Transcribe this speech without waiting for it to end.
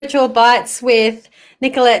Spiritual Bites with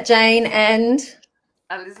Nicolette, Jane, and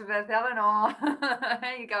Elizabeth, Elenor. How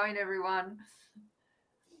you going, everyone?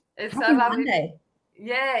 It's so happy lovely. Monday.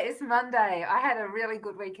 Yeah, it's Monday. I had a really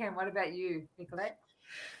good weekend. What about you, Nicolette?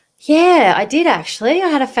 Yeah, I did actually. I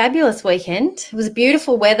had a fabulous weekend. It was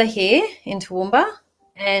beautiful weather here in Toowoomba,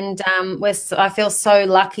 and I feel so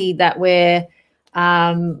lucky that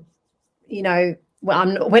um,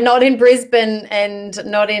 we're not in Brisbane and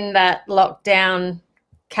not in that lockdown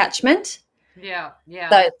catchment. Yeah, yeah,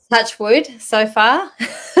 So touch wood so far.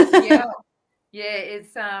 yeah, yeah.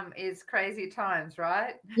 It's crazy times,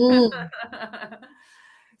 right? Mm.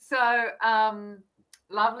 So,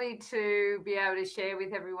 lovely to be able to share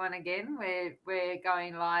with everyone again. We're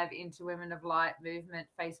going live into Women of Light Movement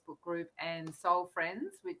Facebook group and Soul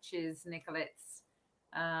Friends, which is Nicolette's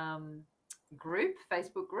um, group,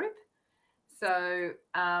 Facebook group. So,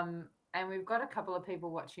 and we've got a couple of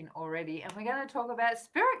people watching already, and we're going to talk about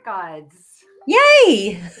spirit guides.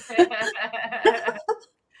 Yay!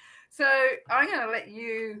 So, I'm going to let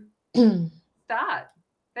you start.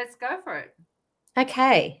 Let's go for it.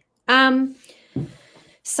 Okay.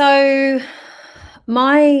 So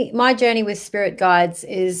my journey with spirit guides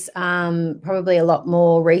is probably a lot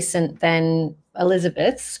more recent than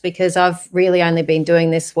Elizabeth's because I've really only been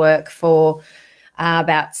doing this work for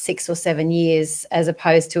about 6 or 7 years, as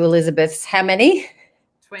opposed to Elizabeth's how many?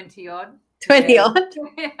 20 odd. 20 Yeah. odd.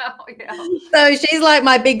 Yeah. Yeah. So she's like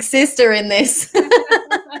my big sister in this.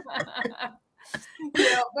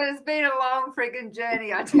 Yeah, but it's been a long freaking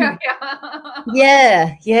journey, I tell you.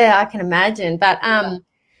 Yeah, I can imagine. But Yeah.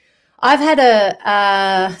 I've had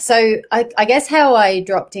I guess how I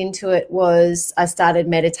dropped into it was I started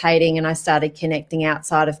meditating and I started connecting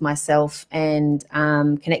outside of myself and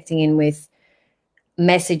connecting in with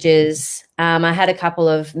messages. I had a couple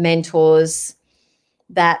of mentors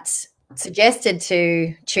that suggested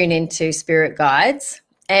to tune into spirit guides.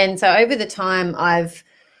 And so over the time,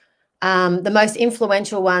 the most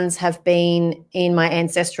influential ones have been in my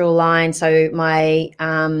ancestral line. So my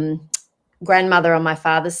grandmother on my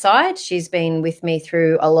father's side, she's been with me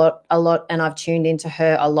through a lot, and I've tuned into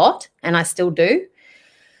her a lot, and I still do.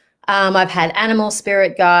 I've had animal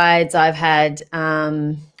spirit guides.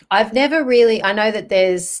 I've never really. I know that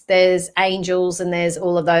there's angels and there's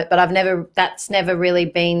all of those, but That's never really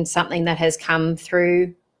been something that has come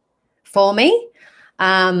through for me.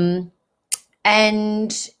 Um,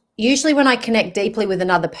 and usually, when I connect deeply with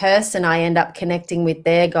another person, I end up connecting with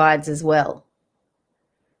their guides as well.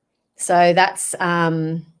 So that's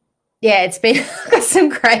yeah, it's been got some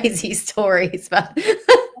crazy stories, but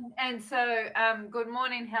And so, good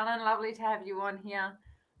morning, Helen. Lovely to have you on here.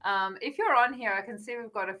 If you're on here, I can see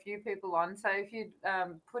we've got a few people on. So if you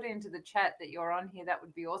put into the chat that you're on here, that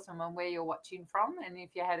would be awesome, and where you're watching from, and if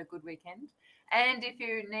you had a good weekend, and if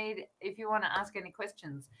you want to ask any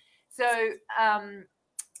questions. So, um,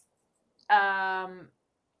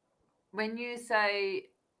 when you say,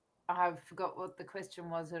 I forgot what the question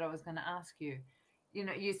was that I was going to ask you. You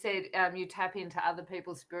know, you said you tap into other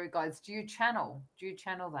people's spirit guides. Do you channel? Do you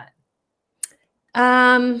channel that?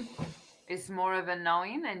 um It's more of a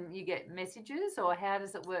knowing and you get messages, or how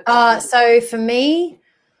does it work for you? so for me,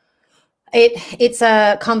 it's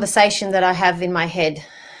a conversation that I have in my head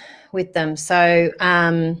with them. So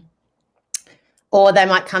or they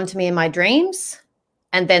might come to me in my dreams,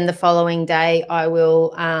 and then the following day I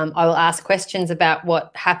will ask questions about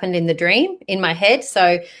what happened in the dream in my head.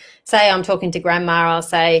 So say I'm talking to grandma, I'll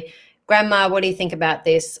say, grandma, what do you think about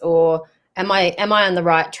this? Or am I on the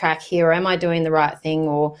right track here, or am I doing the right thing,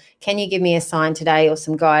 or can you give me a sign today or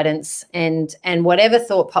some guidance? And whatever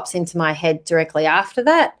thought pops into my head directly after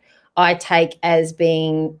that, I take as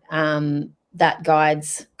being that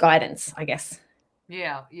guide's guidance, I guess.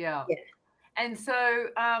 Yeah, yeah. Yeah. And so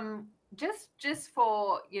just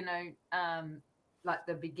for, like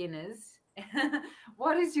the beginners,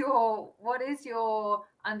 what is your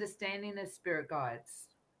understanding of spirit guides?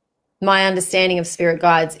 My understanding of spirit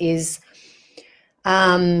guides is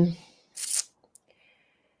um,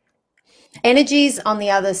 energies on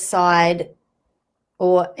the other side,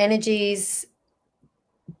 or energies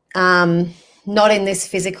not in this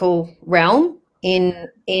physical realm, in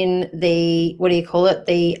the, what do you call it,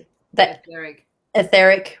 the that Etheric.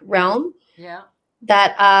 etheric Yeah. realm, Yeah.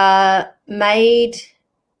 that are made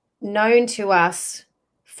known to us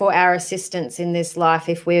for our assistance in this life,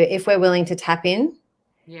 if we're willing to tap in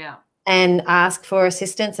Yeah. and ask for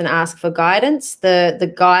assistance and ask for guidance.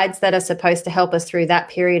 The guides that are supposed to help us through that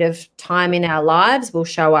period of time in our lives will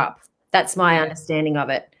show up. That's my Yeah. understanding of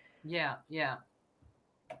it. Yeah. Yeah.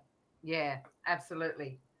 Yeah.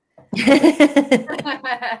 Absolutely.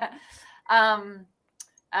 um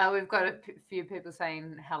We've got a few people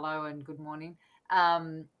saying hello and good morning.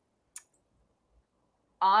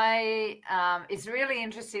 It's really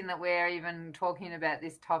interesting that we're even talking about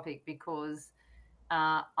this topic because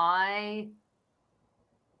I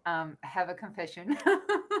have a confession.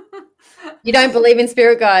 You don't believe in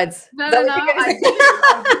spirit guides? No, I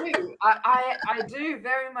do. I do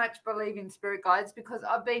very much believe in spirit guides because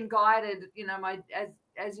I've been guided. You know,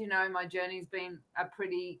 as you know, my journey's been a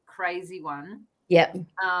pretty crazy one. Yep.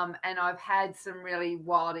 And I've had some really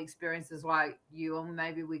wild experiences like you, or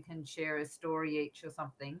maybe we can share a story each or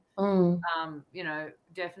something. You know,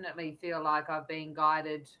 definitely feel like I've been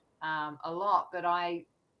guided a lot, but I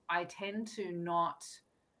tend to not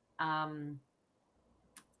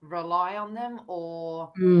rely on them,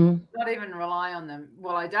 or not even rely on them.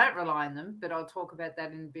 Well, I don't rely on them, but I'll talk about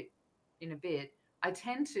that in a bit. I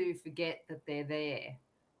tend to forget that they're there,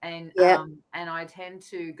 and I tend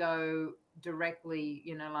to go directly,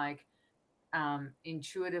 you know, like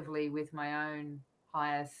intuitively with my own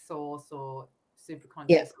higher source or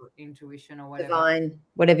superconscious or intuition or whatever. Divine,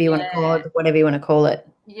 whatever you want to call it, whatever you want to call it.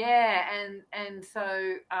 Yeah, and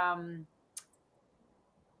so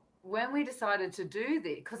when we decided to do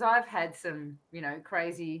this, because I've had some, you know,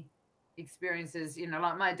 crazy experiences, you know,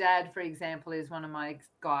 like my dad, for example, is one of my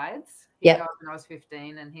guides. He died when I was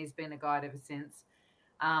 15 and he's been a guide ever since.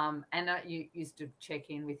 And I used to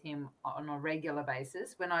check in with him on a regular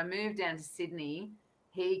basis. When I moved down to Sydney,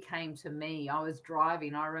 he came to me. I was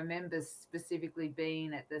driving. I remember specifically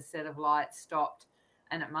being at the set of lights, stopped,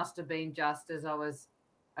 and it must have been just as I was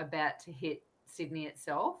about to hit Sydney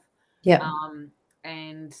itself.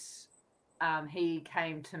 And he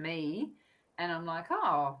came to me, and I'm like,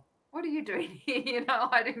 oh, what are you doing here? You know,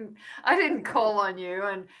 I didn't call on you.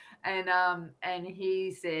 And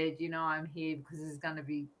he said, you know, I'm here because it's going to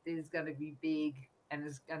be big and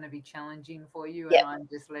it's going to be challenging for you. And I'm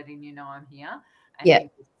just letting you know I'm here. And he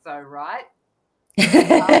was so right.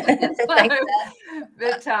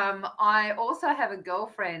 But I also have a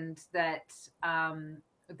girlfriend that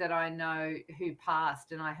I know who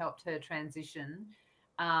passed, and I helped her transition.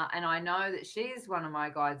 And I know that she's one of my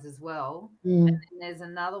guides as well. And then there's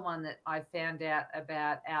another one that I found out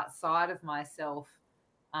about outside of myself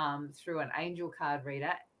through an angel card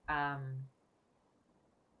reader,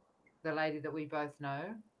 the lady that we both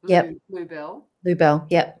know, Lou Bell. Lou Bell,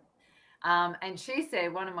 and she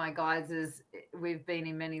said one of my guides is we've been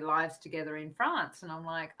in many lives together in France. And I'm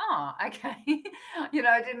like, oh, okay. You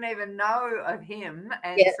know, I didn't even know of him.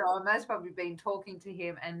 And so I most probably been talking to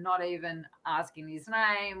him and not even asking his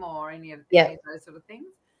name or any of those sort of things.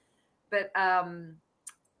 But I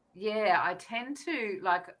tend to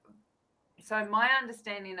like, so my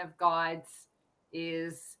understanding of guides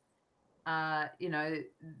is, you know,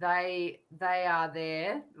 they are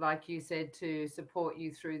there, like you said, to support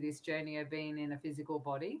you through this journey of being in a physical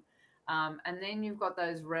body. And then you've got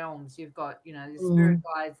those realms. You've got, you know, the spirit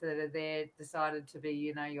guides that are there, decided to be,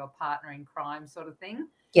 you know, your partner in crime sort of thing.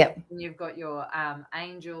 And you've got your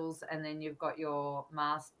angels, and then you've got your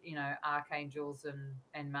you know, archangels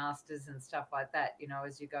and masters and stuff like that, you know,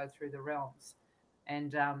 as you go through the realms.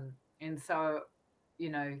 And so, you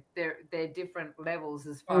know, they're different levels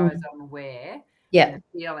as far as I'm aware. And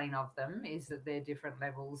the feeling of them is that they're different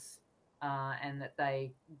levels, and that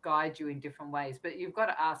they guide you in different ways. But you've got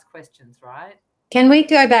to ask questions, right? Can we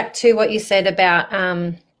go back to what you said about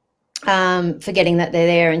forgetting that they're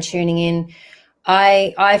there and tuning in?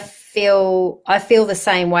 I feel the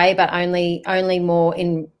same way, but only more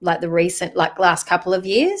in like the recent, like last couple of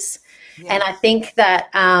years. And I think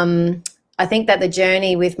that the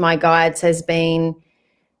journey with my guides has been,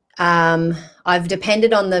 I've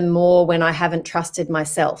depended on them more when I haven't trusted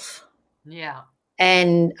myself.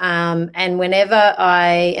 And whenever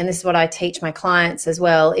and this is what I teach my clients as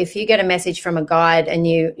well, if you get a message from a guide and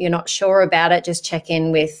you're not sure about it, just check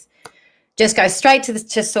in with, just go straight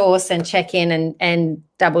to source and check in and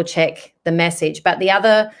double check the message. But the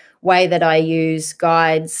other way that I use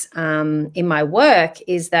guides in my work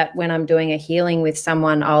is that when I'm doing a healing with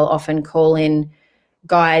someone, I'll often call in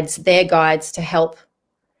their guides to help,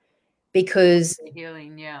 because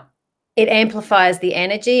healing, it amplifies the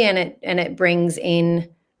energy and it brings in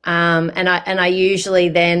and I usually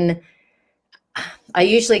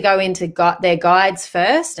go into their guides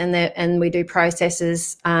first, and we do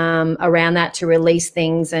processes around that to release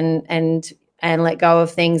things and let go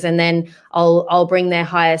of things, and then I'll bring their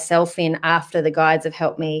higher self in after the guides have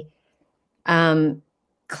helped me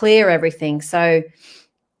clear everything. So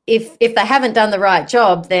if they haven't done the right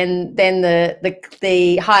job, then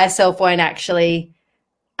the higher self won't actually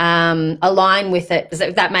align with it,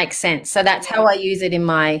 if that makes sense. So that's how I use it in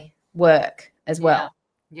my work as well.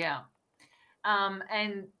 Yeah.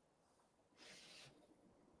 And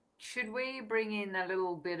should we bring in a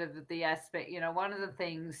little bit of the aspect, one of the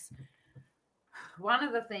things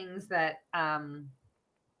that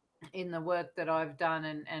in the work that I've done,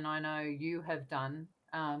 and I know you have done,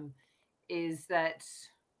 is that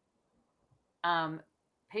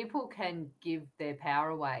people can give their power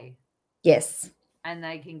away. Yes. And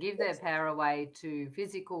they can give their power away to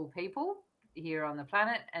physical people here on the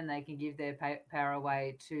planet, and they can give their power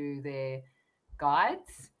away to their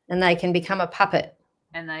guides. And they can become a puppet.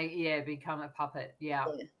 And they, become a puppet. Yeah.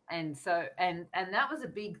 And so, and that was a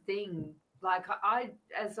big thing. Like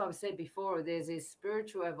as I've said before, there's this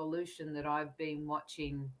spiritual evolution that I've been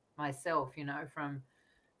watching myself, from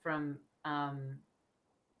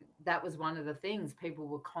that was one of the things. People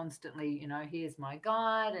were constantly, here's my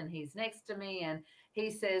guide and he's next to me and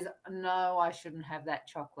he says, no, I shouldn't have that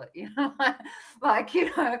chocolate. There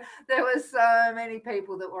were so many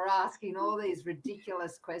people that were asking all these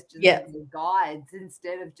ridiculous questions of the guides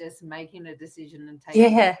instead of just making a decision and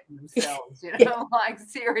taking it themselves, like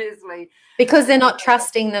seriously. Because they're not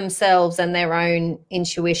trusting themselves and their own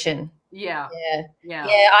intuition. Yeah.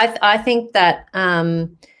 I think that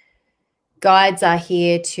guides are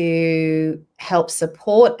here to help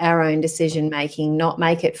support our own decision making, not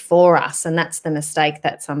make it for us, and that's the mistake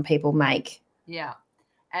that some people make. Yeah,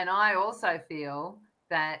 and I also feel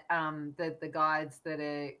that the guides that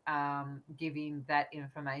are giving that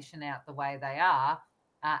information out the way they are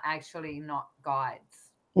actually not guides.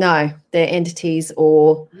 No, they're entities,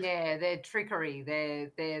 or they're trickery. They're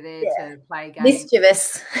there to play games.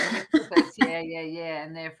 Mischievous. Yeah.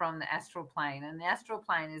 And they're from the astral plane, and the astral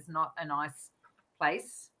plane is not a nice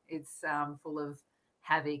place. It's full of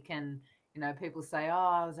havoc, and people say, "Oh,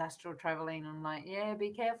 I was astral traveling." I'm like, "Yeah,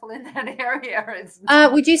 be careful in that area."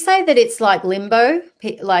 Would you say that it's like limbo,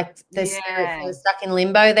 like the spirits are stuck in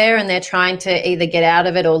limbo there, and they're trying to either get out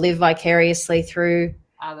of it or live vicariously through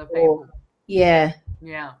other people? Yeah.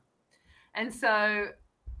 And so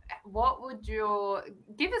what would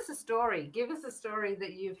give us a story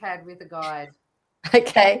that you've had with a guide.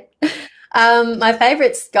 Okay. My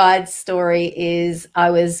favorite guide story is I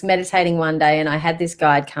was meditating one day and I had this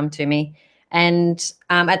guide come to me, and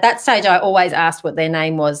at that stage I always asked what their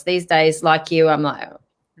name was. These days, like you, I'm like,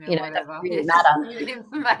 it doesn't really matter.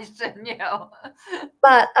 Information,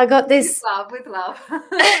 But I got this with love.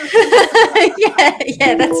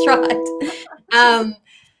 yeah, that's right.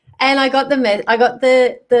 And I got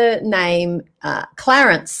the name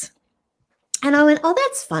Clarence, and I went, "Oh,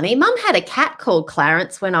 that's funny. Mum had a cat called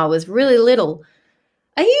Clarence when I was really little.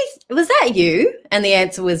 Was that you?" And the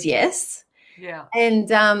answer was yes. Yeah. And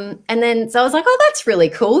then so I was like, "Oh, that's really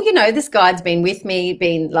cool. This guide's been with me,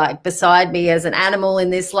 been like beside me as an animal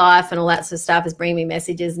in this life, and all that sort of stuff, is bringing me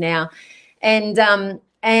messages now." And I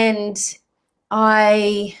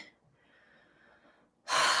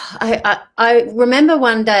remember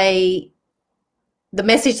one day the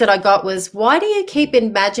message that I got was, "Why do you keep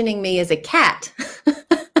imagining me as a cat?"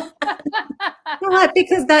 Right,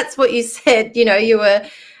 because that's what you said, you were,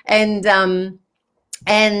 and then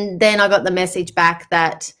I got the message back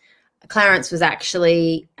that Clarence was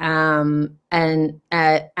actually an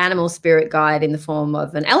animal spirit guide in the form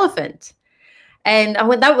of an elephant. And I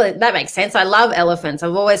went, that makes sense. I love elephants.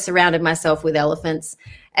 I've always surrounded myself with elephants.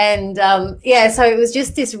 And so it was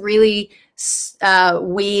just this really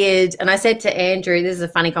weird. And I said to Andrew, this is a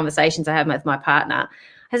funny conversations I have with my partner.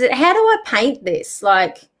 I said, "How do I paint this?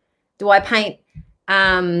 Like, do I paint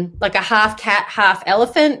like a half cat, half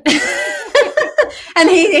elephant?" And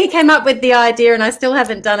he came up with the idea, and I still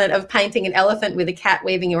haven't done it, of painting an elephant with a cat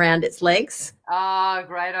weaving around its legs. Oh,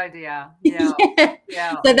 great idea. Yeah.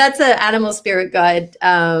 So that's an animal spirit guide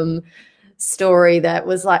story that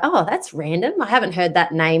was like, oh, that's random. I haven't heard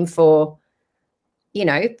that name for,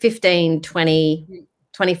 15, 20,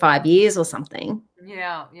 25 years or something.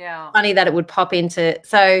 Yeah. Funny that it would pop into.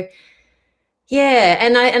 So, yeah.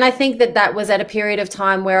 And I think that was at a period of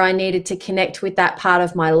time where I needed to connect with that part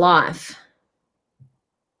of my life.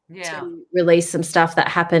 Yeah. To release some stuff that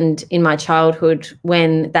happened in my childhood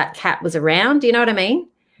when that cat was around. Do you know what I mean?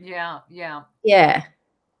 Yeah.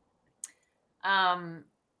 And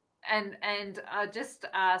I just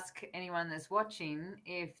ask anyone that's watching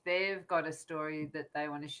if they've got a story that they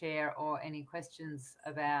want to share or any questions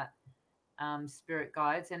about spirit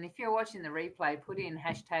guides. And if you're watching the replay, put in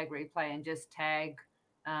 #replay and just tag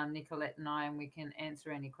Nicolette and I, and we can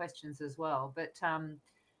answer any questions as well. But I'm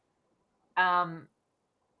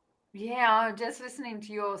just listening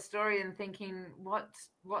to your story and thinking, what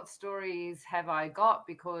stories have I got?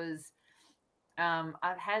 Because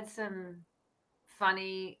I've had some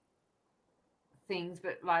funny things,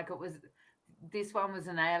 but like this one was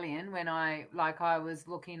an alien when I was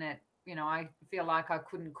looking at, I feel like I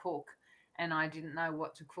couldn't cook and I didn't know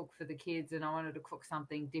what to cook for the kids and I wanted to cook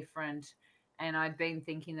something different. And I'd been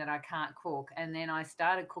thinking that I can't cook. And then I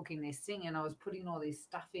started cooking this thing and I was putting all this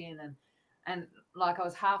stuff in and like I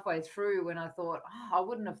was halfway through when I thought, I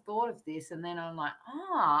wouldn't have thought of this. And then I'm like,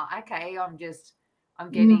 okay, I'm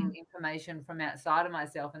getting information from outside of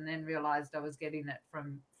myself, and then realized I was getting it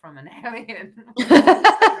from an alien.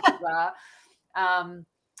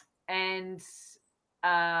 And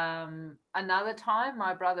another time,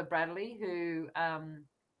 my brother Bradley, who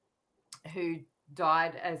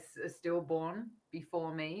died as a stillborn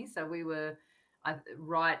before me, so we were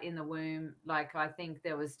right in the womb. Like, I think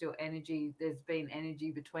there was still energy. There's been energy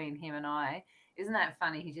between him and I. Isn't that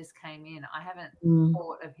funny? He just came in. I haven't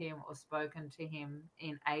thought of him or spoken to him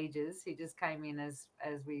in ages. He just came in as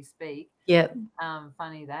we speak. Yep.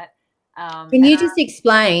 Funny that. Can you just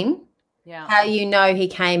explain how you know he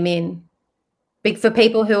came in? Big for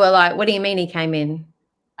people who are like, what do you mean he came in?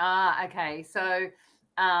 Okay. So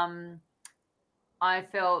I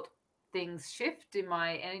felt things shift in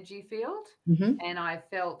my energy field, and I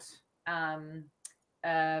felt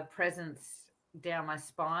a presence down my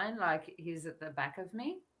spine, like he's at the back of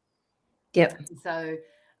me. Yep. So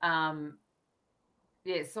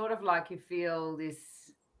it's sort of like you feel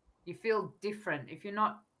different. If you're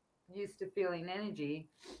not used to feeling energy,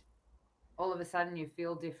 all of a sudden you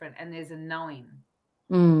feel different, and there's a knowing.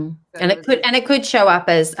 So and it could show up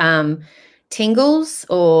as tingles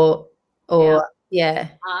or yeah.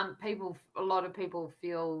 A lot of people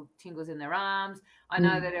feel tingles in their arms. I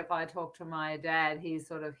know that if I talk to my dad, he's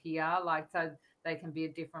sort of here, like, so they can be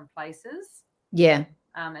at different places. Yeah.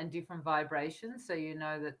 And different vibrations. So you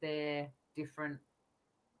know that they're different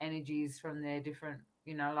energies from their different,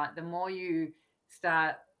 like the more you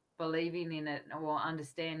start believing in it or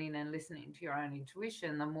understanding and listening to your own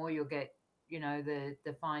intuition, the more you'll get, the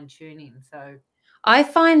fine tuning. So I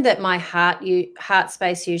find that my heart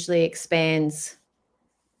space usually expands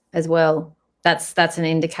as well. That's an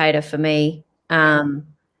indicator for me.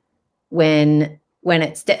 When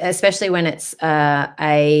it's especially when it's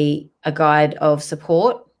a guide of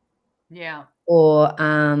support, or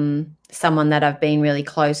someone that I've been really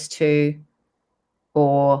close to,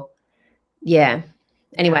 or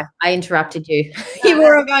anyway, I interrupted you. You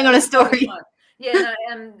were going on a story.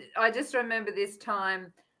 I just remember this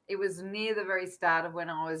time. It was near the very start of when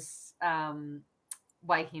I was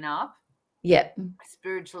waking up,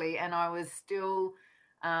 spiritually, and I was still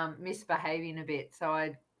misbehaving a bit. So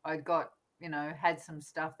I got, had some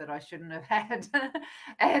stuff that I shouldn't have had,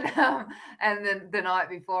 and then the night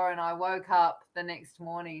before, and I woke up the next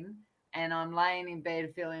morning, and I'm laying in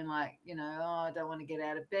bed feeling like, I don't want to get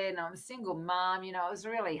out of bed. And I'm a single mom, it was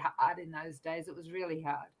really hard in those days. It was really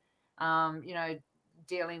hard,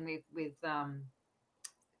 dealing with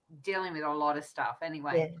a lot of stuff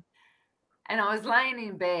anyway. And I was laying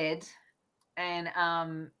in bed, and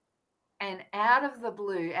out of the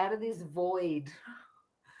blue, out of this void,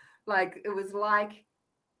 it was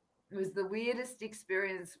the weirdest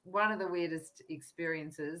experience, one of the weirdest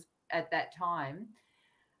experiences at that time.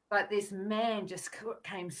 But this man just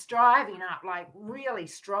came striving up, like really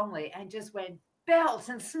strongly, and just went belt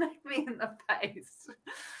and smacked me in the face.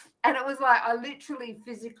 And it was like I literally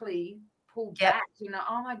physically pulled back,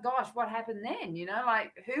 oh my gosh, what happened then?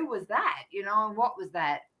 Like, who was that? And what was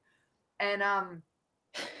that? And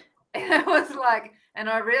it was like, and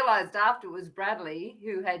I realized after it was Bradley,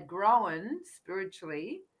 who had grown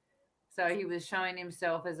spiritually. So he was showing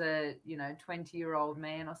himself as a 20-year-old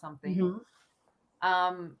man or something,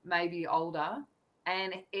 maybe older.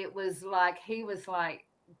 And it was like, he was like,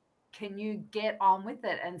 can you get on with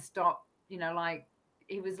it and stop, like,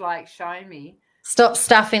 he was like showing me, stop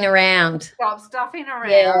stuffing around.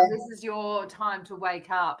 This is your time to wake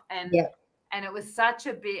up. And it was such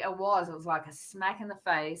a bit, it was like a smack in the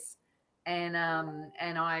face. And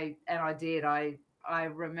I did. I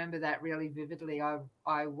remember that really vividly. I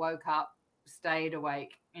woke up, stayed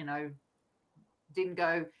awake, didn't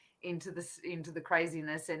go into the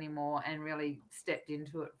craziness anymore, and really stepped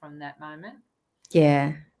into it from that moment.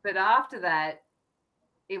 Yeah. But after that,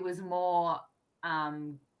 it was more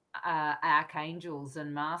archangels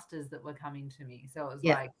and masters that were coming to me. So it was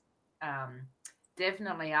like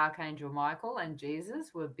definitely Archangel Michael and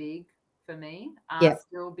Jesus were big for me, are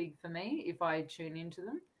still big for me if I tune into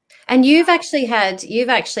them. And you've actually had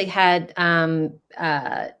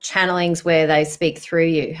channelings where they speak through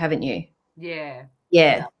you, haven't you? Yeah.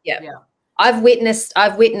 I've witnessed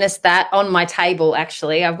that on my table.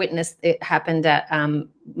 Actually, I've witnessed it happened at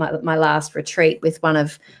my last retreat with one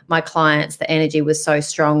of my clients. The energy was so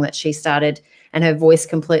strong that she started, and her voice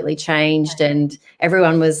completely changed, and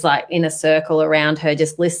everyone was like in a circle around her,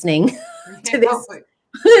 just listening to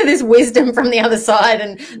this wisdom from the other side,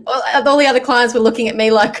 and all the other clients were looking at me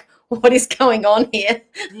like, "What is going on here?"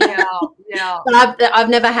 Yeah. But I've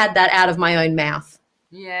never had that out of my own mouth.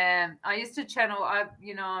 Yeah, I used to channel.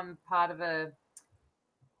 I'm part of a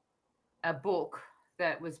book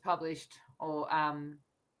that was published, or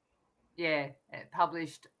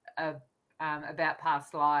published about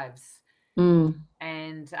past lives.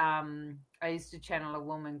 And I used to channel a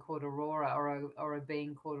woman called Aurora, or a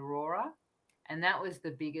being called Aurora, and that was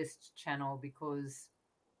the biggest channel, because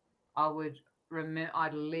I would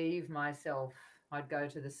I'd leave myself. I'd go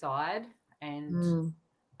to the side, and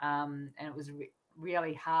it was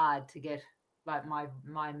really hard to get like my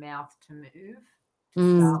mouth to move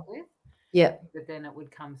to start with. Yeah. But then it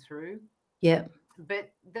would come through. Yeah.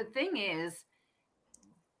 But the thing is,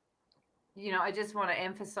 I just want to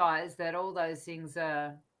emphasize that all those things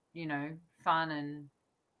are, fun,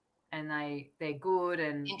 and they're good,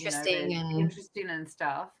 and interesting, interesting and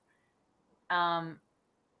stuff.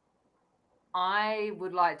 I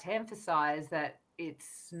would like to emphasize that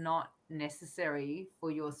it's not necessary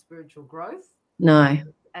for your spiritual growth. No.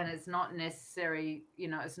 And it's not necessary,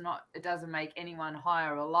 it doesn't make anyone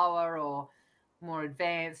higher or lower or more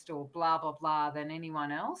advanced or blah, blah, blah than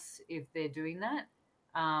anyone else if they're doing that.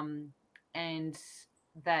 And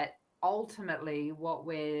that ultimately what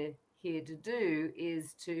we're here to do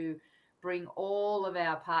is to bring all of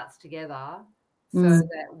our parts together so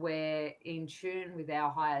that we're in tune with our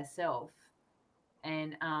higher self,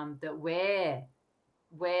 and that we're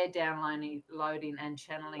downloading and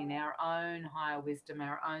channeling our own higher wisdom,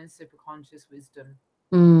 our own superconscious wisdom.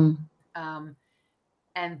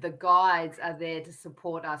 And the guides are there to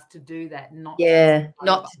support us to do that,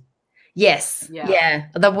 Yes. Yeah.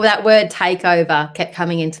 That word takeover kept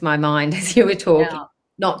coming into my mind as you were talking. Yeah.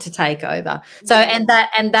 Not to take over. So, and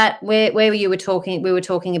that where you were talking, we were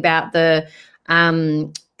talking about the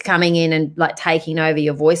coming in and like taking over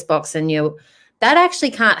your voice box, and that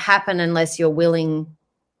actually can't happen unless you're willing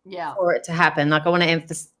for it to happen. Like, I want to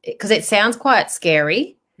emphasize, because it sounds quite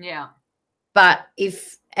scary. Yeah. But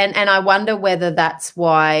and I wonder whether that's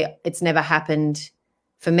why it's never happened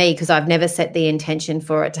for me, because I've never set the intention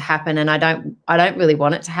for it to happen, and I don't really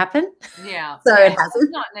want it to happen. Yeah. So it hasn't.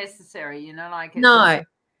 It's not necessary, like it's no.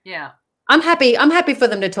 Yeah. I'm happy for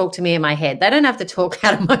them to talk to me in my head. They don't have to talk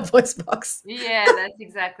out of my voice box. Yeah, that's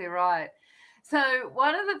exactly right. So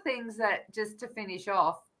one of the things that, just to finish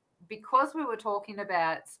off, because we were talking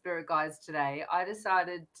about spirit guides today, I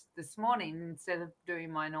decided this morning, instead of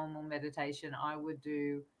doing my normal meditation, I would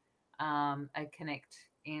do a connect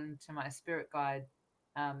into my spirit guide,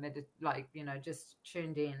 just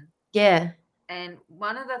tuned in. Yeah. And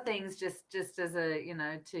one of the things, just as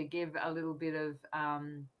a, to give a little bit of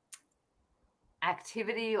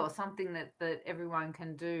activity or something that everyone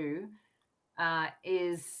can do,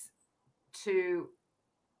 is to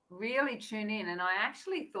really tune in. And I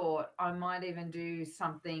actually thought I might even do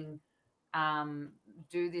something,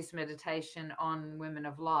 do this meditation on Women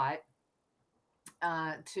of Light,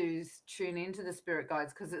 to tune into the spirit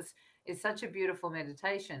guides, because it's such a beautiful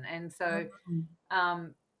meditation. And so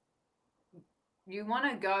you want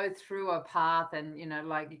to go through a path and,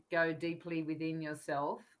 go deeply within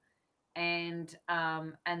yourself, and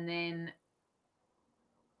then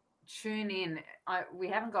tune in. We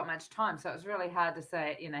haven't got much time, so it's really hard to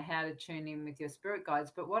say, how to tune in with your spirit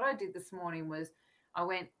guides. But what I did this morning was I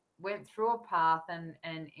went through a path and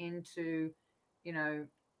into,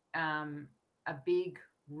 a big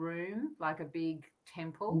room, like a big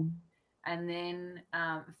temple, and then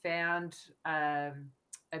found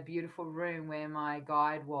a beautiful room where my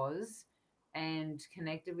guide was, and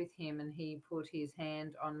connected with him, and he put his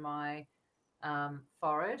hand on my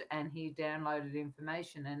forehead, and he downloaded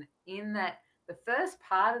information. And in that, the first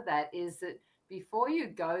part of that is that before you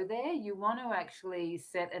go there, you want to actually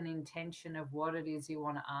set an intention of what it is you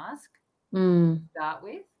want to ask to start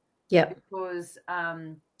with. Yeah. Because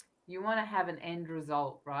you want to have an end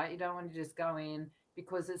result, right? You don't want to just go in,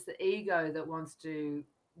 because it's the ego that wants to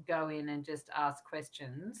go in and just ask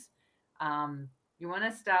questions. You want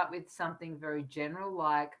to start with something very general,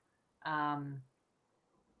 like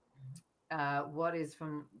what is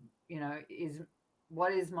from,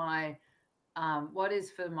 what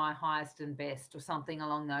is for my highest and best, or something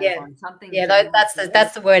along those lines. Something. Yeah,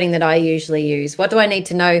 that's the wording that I usually use. What do I need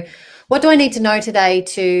to know? What do I need to know today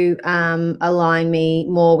to align me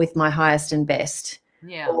more with my highest and best?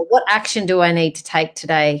 Yeah. Or what action do I need to take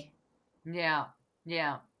today? Yeah.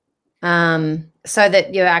 Yeah. So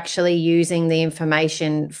that you're actually using the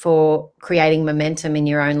information for creating momentum in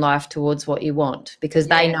your own life towards what you want, because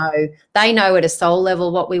they know at a soul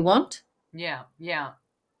level what we want. Yeah. Yeah.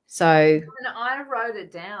 So and I wrote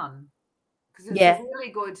it down because it's really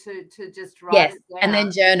good to just write it down and then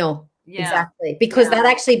journal. Yeah. Exactly, because that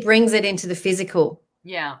actually brings it into the physical.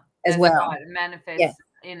 Yeah, as well. Right. It manifests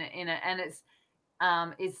in a, and it's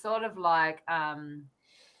sort of like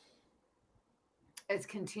it's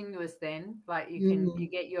continuous. Then, like you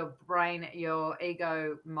get your brain, your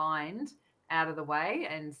ego, mind out of the way,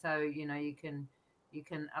 and so you can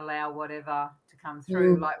allow whatever to come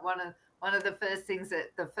through. Like one of the first things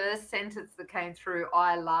that the first sentence that came through,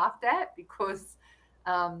 I laughed at because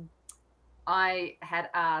I had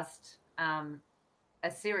asked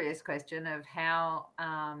a serious question of how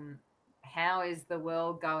is the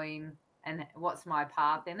world going and what's my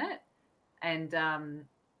path in it, and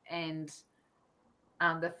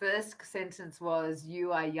the first sentence was,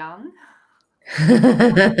 "You are young."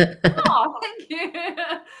 Oh, thank you.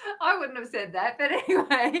 I wouldn't have said that, but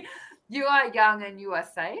anyway, "You are young and you are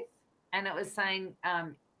safe," and it was saying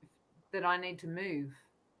that I need to move.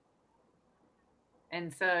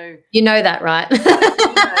 And so you know that, right? I do know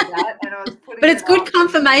that, and I was putting but it's good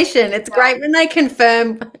confirmation. It's great when they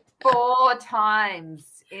confirm 4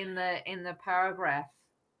 times in the paragraph.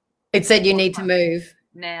 It said you need to move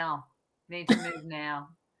now. Need to move now.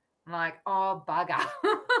 I'm like, oh bugger.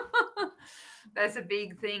 That's a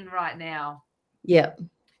big thing right now. Yeah.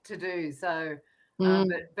 To do. So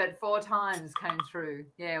but 4 times came through.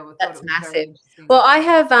 Yeah, we that's massive. Well, I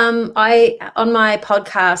have on my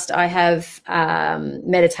podcast I have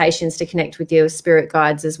meditations to connect with your spirit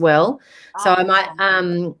guides as well. So I might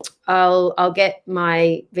I'll get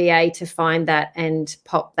my VA to find that and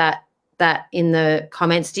pop that in the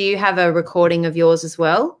comments. Do you have a recording of yours as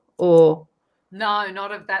well, or no,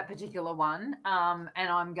 not of that particular one? And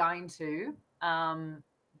I'm going to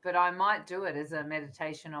but I might do it as a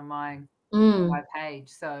meditation on my page,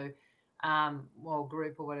 so well,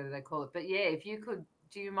 group or whatever they call it. But yeah, if you could,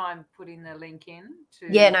 do you mind putting the link in to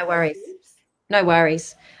no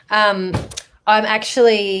worries. I'm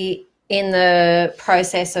actually in the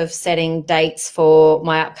process of setting dates for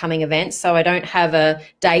my upcoming events, so I don't have a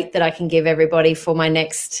date that I can give everybody for my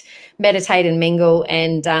next Meditate and Mingle,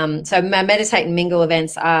 and so my Meditate and Mingle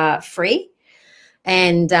events are free.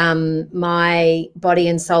 And my body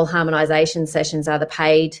and soul harmonization sessions are the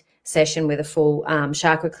paid session with a full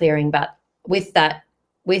chakra clearing. But with that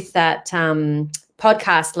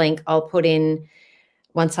podcast link, I'll put in,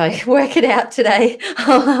 once I work it out today,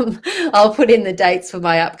 I'll put in the dates for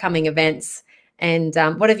my upcoming events. And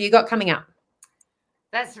what have you got coming up?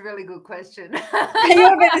 That's a really good question.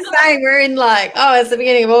 You're going to say we're in it's the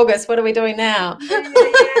beginning of August. What are we doing now? Yeah.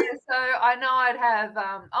 So I know I'd have,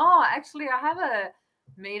 actually I have a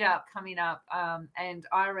meetup coming up, and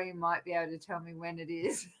Irene might be able to tell me when it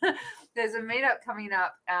is. There's a meetup coming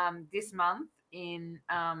up this month in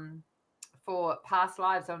for past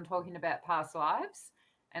lives. I'm talking about past lives,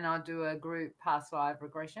 and I'll do a group past life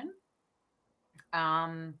regression.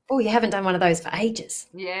 You haven't done one of those for ages.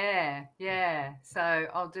 Yeah. So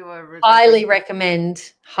I'll do a regression. Highly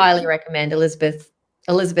recommend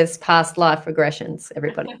Elizabeth's past life regressions.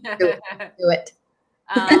 Everybody, do it.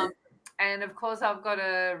 And of course, I've got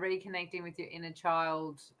a Reconnecting with Your Inner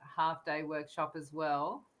Child half-day workshop as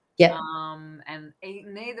well. Yeah. And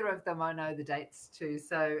neither of them I know the dates to,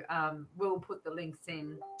 so we'll put the links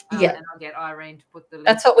in. And I'll get Irene to put the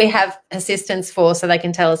links. That's what we have assistants for, so they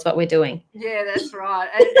can tell us what we're doing. Yeah, that's right.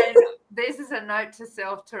 And this is a note to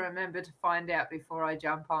self to remember to find out before I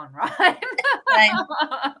jump on, right?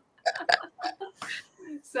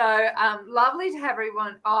 So lovely to have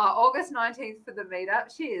everyone. August 19th for the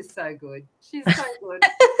meetup. She is so good. She's so good.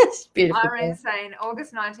 It's beautiful. Irene's saying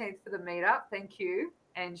August 19th for the meetup. Thank you.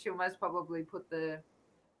 And she'll most probably put the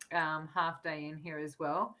half day in here as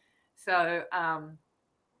well. So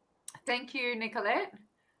thank you, Nicolette.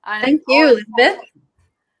 Thank you, Elizabeth.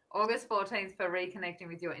 August 14th for Reconnecting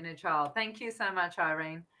with Your Inner Child. Thank you so much,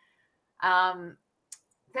 Irene.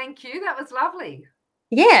 Thank you. That was lovely.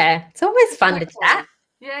 Yeah, it's always fun to chat.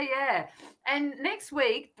 Yeah. And next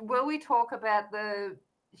week, will we talk about the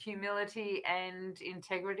humility and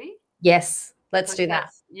integrity? Yes, let's do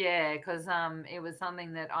that. Yeah, because it was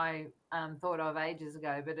something that I thought of ages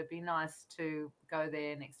ago, but it'd be nice to go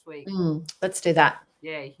there next week. Let's do that.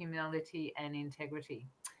 Yeah, humility and integrity.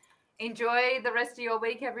 Enjoy the rest of your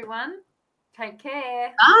week, everyone. Take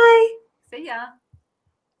care. Bye. See ya.